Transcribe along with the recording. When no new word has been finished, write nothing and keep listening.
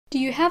Do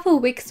you have a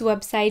Wix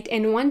website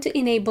and want to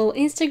enable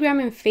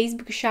Instagram and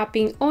Facebook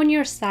shopping on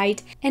your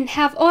site and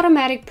have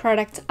automatic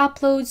product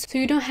uploads so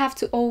you don't have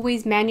to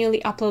always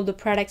manually upload the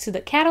products to the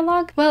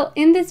catalog? Well,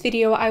 in this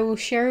video, I will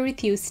share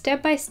with you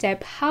step by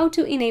step how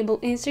to enable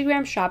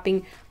Instagram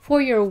shopping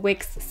for your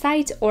Wix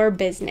site or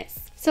business.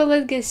 So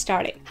let's get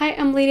started. Hi,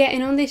 I'm Lydia,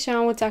 and on this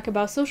channel we'll talk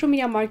about social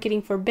media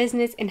marketing for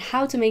business and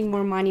how to make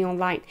more money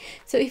online.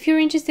 So if you're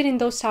interested in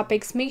those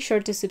topics, make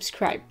sure to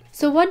subscribe.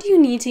 So what do you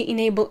need to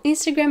enable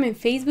Instagram and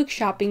Facebook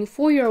shopping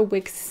for your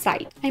Wix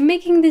site? I'm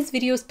making this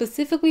video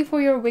specifically for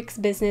your Wix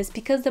business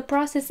because the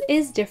process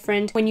is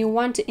different when you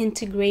want to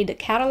integrate the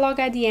catalog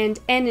at the end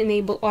and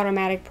enable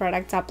automatic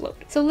product upload.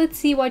 So let's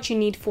see what you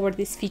need for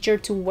this feature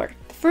to work.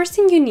 First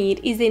thing you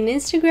need is an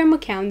Instagram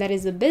account that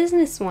is a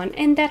business one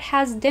and that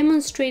has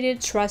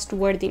demonstrated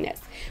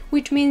trustworthiness,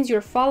 which means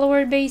your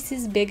follower base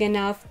is big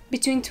enough.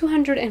 Between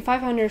 200 and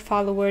 500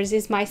 followers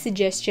is my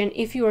suggestion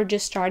if you are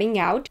just starting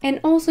out. And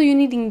also you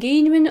need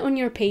engagement on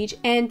your page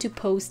and to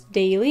post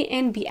daily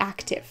and be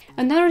active.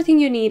 Another thing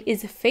you need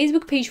is a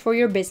Facebook page for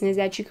your business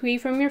that you create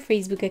from your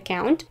Facebook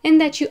account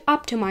and that you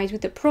optimize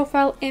with a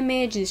profile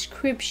image,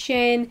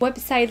 description,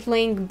 website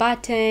link,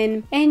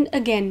 button. And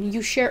again,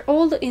 you share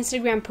all the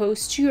Instagram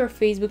posts to your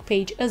Facebook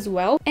page as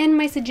well. And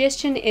my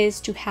suggestion is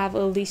to have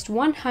at least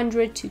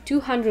 100 to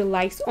 200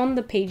 likes on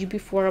the page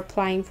before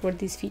applying for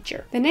this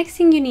feature. The next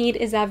thing you need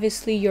is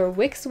obviously your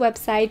Wix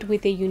website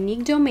with a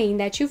unique domain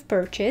that you've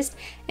purchased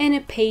and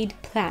a paid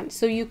plan.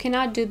 So you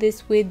cannot do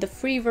this with the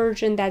free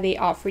version that they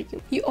offer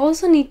you. You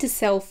also need to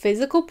sell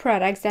physical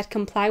products that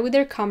comply with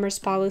their commerce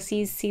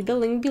policies. See the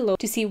link below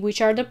to see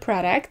which are the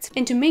products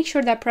and to make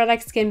sure that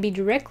products can be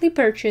directly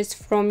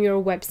purchased from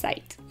your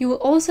website. You will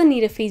also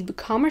need a Facebook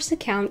commerce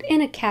account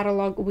and a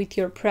catalog with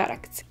your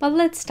products. But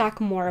let's talk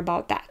more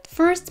about that.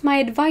 First, my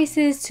advice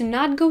is to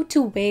not go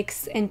to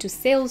Wix and to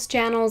sales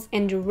channels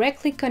and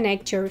directly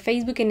connect your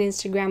Facebook and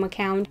Instagram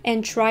account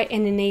and try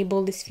and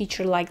enable this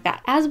feature like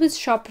that. As with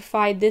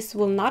Shopify, this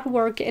will not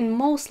work and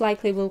most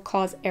likely will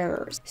cause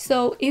errors.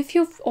 So if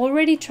you've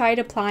already tried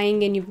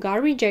applying and you've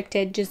got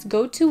rejected, just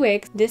go to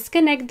Wix,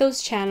 disconnect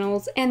those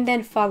channels, and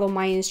then follow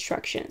my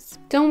instructions.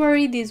 Don't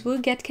worry, these will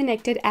get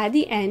connected at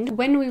the end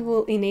when we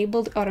will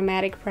enable the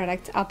automatic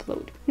product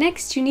upload.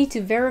 Next, you need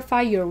to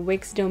verify your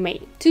Wix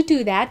domain. To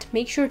do that,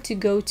 make sure to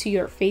go to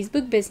your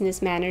Facebook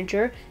Business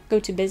Manager, go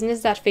to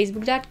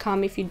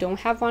business.facebook.com if you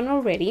don't have one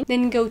already,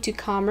 then go to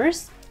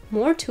Commerce,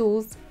 More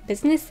Tools,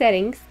 Business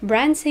Settings,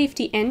 Brand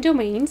Safety and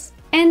Domains,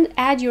 and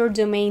add your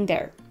domain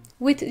there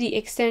with the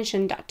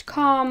extension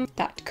 .com,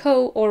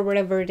 .co, or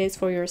whatever it is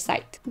for your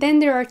site. Then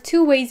there are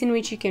two ways in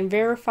which you can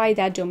verify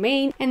that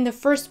domain, and the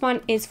first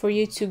one is for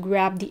you to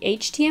grab the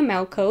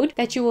HTML code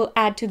that you will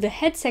add to the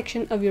head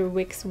section of your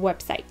Wix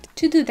website.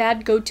 To do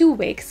that, go to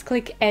Wix,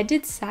 click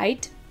Edit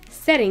Site,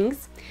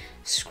 Settings,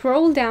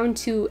 scroll down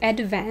to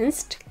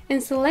Advanced,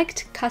 and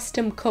select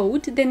Custom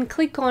Code, then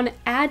click on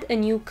Add a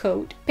New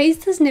Code.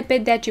 Paste the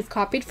snippet that you've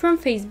copied from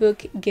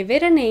Facebook, give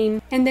it a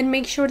name, and then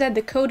make sure that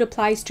the code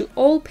applies to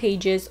all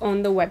pages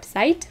on the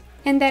website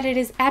and that it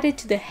is added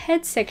to the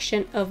head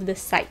section of the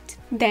site.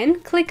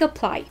 Then click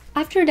Apply.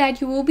 After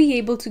that, you will be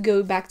able to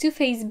go back to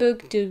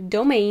Facebook, to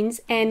Domains,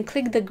 and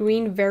click the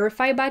green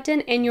Verify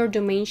button and your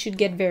domain should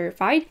get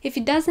verified. If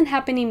it doesn't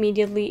happen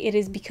immediately, it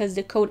is because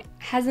the code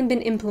hasn't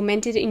been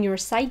implemented in your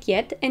site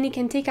yet and it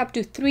can take up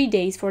to 3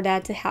 days for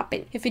that to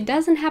happen. If it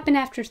doesn't happen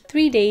after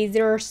 3 days,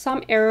 there are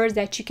some errors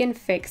that you can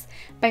fix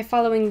by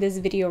following this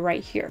video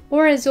right here.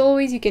 Or as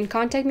always, you can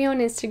contact me on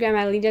Instagram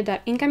at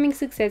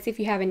lydia.incomingsuccess if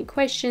you have any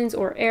questions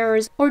or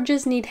errors or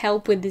just need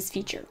help with this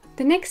feature.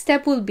 The next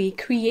step will be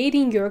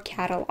creating your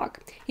catalog.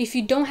 If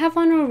you don't have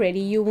one already,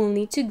 you will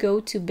need to go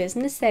to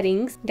Business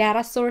Settings,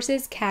 Data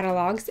Sources,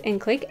 Catalogs,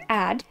 and click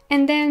Add.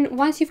 And then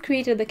once you've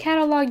created the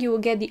catalog, you will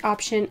get the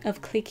option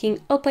of clicking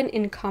Open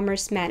in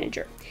Commerce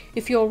Manager.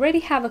 If you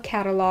already have a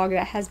catalog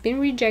that has been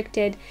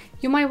rejected,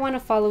 you might want to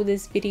follow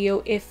this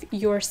video if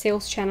your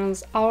sales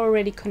channels are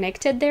already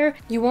connected there.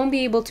 You won't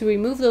be able to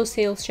remove those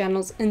sales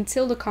channels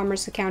until the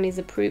commerce account is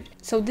approved.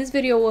 So this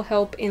video will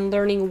help in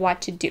learning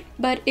what to do.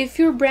 But if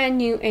you're brand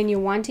new and you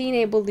want to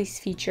enable this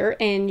feature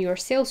and your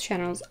sales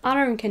channels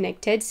aren't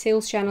connected,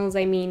 sales channels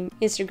I mean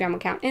Instagram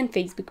account and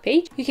Facebook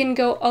page, you can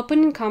go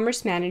Open in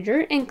Commerce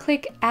Manager and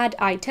click Add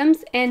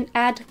Items and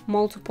add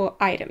multiple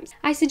items.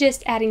 I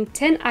suggest adding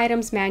 10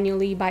 items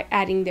manually by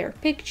adding their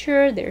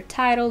picture, their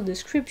title,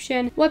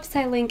 description,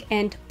 website link,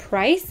 and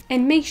price,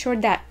 and make sure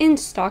that in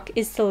stock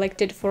is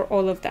selected for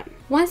all of them.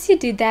 Once you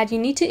did that, you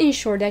need to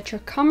ensure that your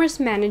Commerce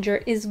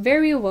Manager is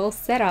very well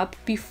set up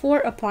before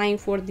applying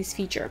for this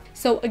feature.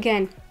 So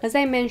again, as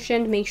I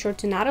mentioned, make sure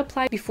to not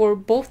apply before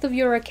both of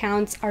your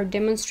accounts are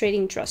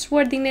demonstrating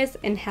trustworthiness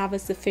and have a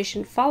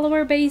sufficient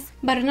follower base.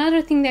 But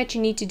another thing that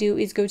you need to do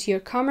is go to your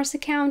Commerce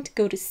account,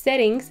 go to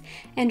Settings,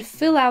 and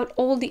fill out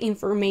all the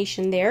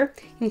information there,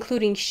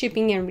 including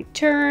shipping and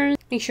return.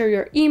 Make sure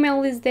your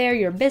email is there,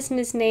 your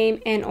business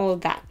name, and all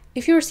of that.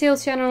 If your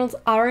sales channels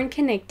aren't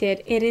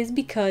connected, it is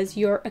because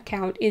your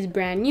account is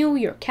brand new,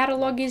 your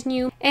catalog is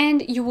new,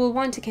 and you will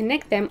want to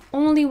connect them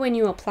only when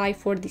you apply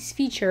for this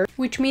feature,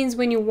 which means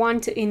when you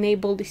want to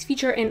enable this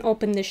feature and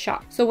open the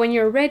shop. So when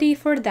you're ready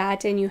for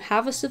that and you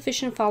have a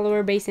sufficient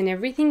follower base and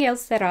everything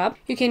else set up,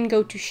 you can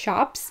go to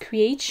Shops,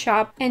 Create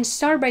Shop, and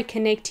start by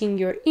connecting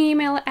your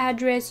email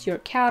address, your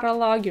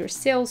catalog, your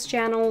sales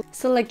channel,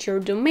 select your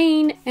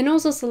domain, and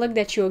also select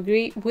that you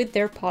agree with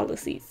their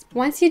policies.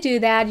 Once you do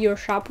that, your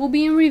shop will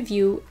be in review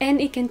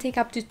and it can take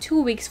up to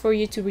 2 weeks for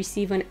you to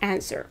receive an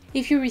answer.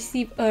 If you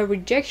receive a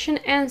rejection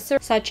answer,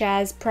 such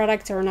as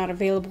products are not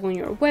available on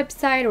your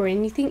website or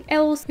anything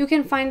else, you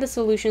can find the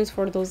solutions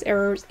for those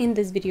errors in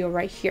this video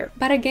right here.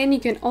 But again, you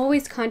can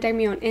always contact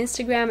me on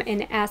Instagram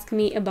and ask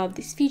me about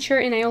this feature,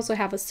 and I also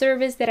have a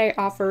service that I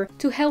offer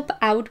to help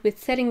out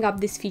with setting up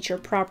this feature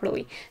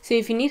properly. So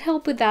if you need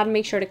help with that,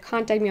 make sure to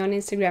contact me on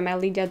Instagram at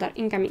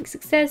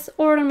lydia.incomingsuccess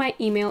or on my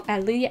email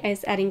at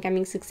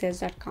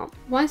lydias@incomingsuccess.com.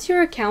 Once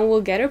your account will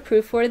get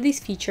approved for this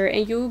feature,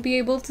 and you will be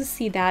able to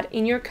see that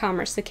in your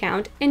commerce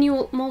account, and you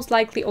will most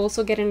likely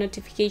also get a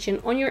notification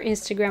on your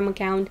Instagram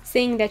account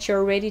saying that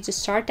you're ready to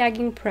start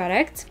tagging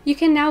products, you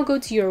can now go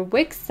to your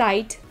Wix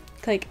site,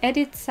 click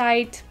Edit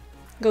Site,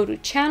 go to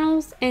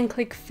Channels, and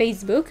click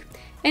Facebook,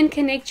 and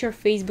connect your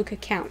Facebook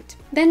account.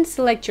 Then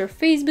select your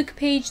Facebook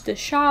page, the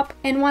shop,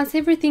 and once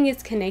everything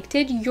is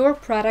connected, your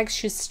products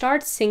should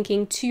start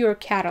syncing to your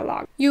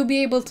catalog. You'll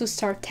be able to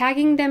start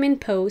tagging them in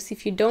posts.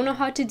 If you don't know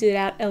how to do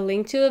that, a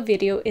link to a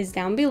video is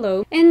down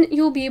below, and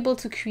you'll be able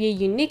to create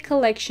unique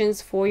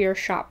collections for your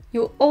shop.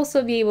 You'll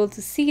also be able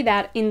to see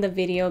that in the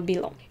video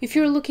below. If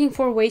you're looking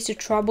for ways to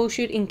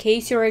troubleshoot in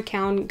case your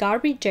account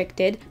got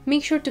rejected,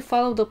 make sure to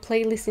follow the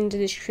playlist in the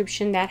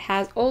description that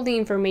has all the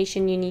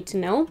information you need to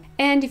know.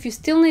 And if you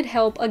still need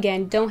help,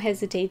 again, don't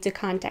hesitate to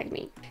contact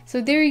me. So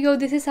there you go,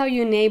 this is how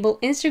you enable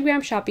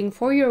Instagram shopping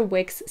for your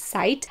Wix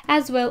site,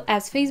 as well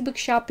as Facebook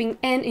shopping,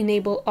 and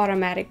enable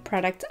automatic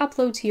product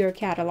upload to your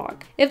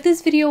catalog. If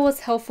this video was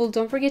helpful,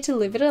 don't forget to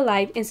leave it a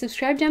like and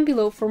subscribe down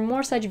below for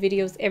more such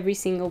videos every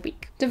single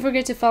week. Don't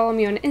forget to follow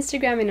me on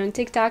Instagram and on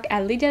TikTok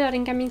at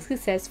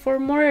lydia.incomingsuccess for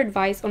more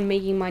advice on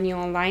making money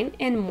online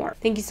and more.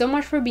 Thank you so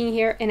much for being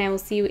here, and I will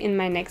see you in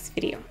my next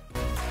video.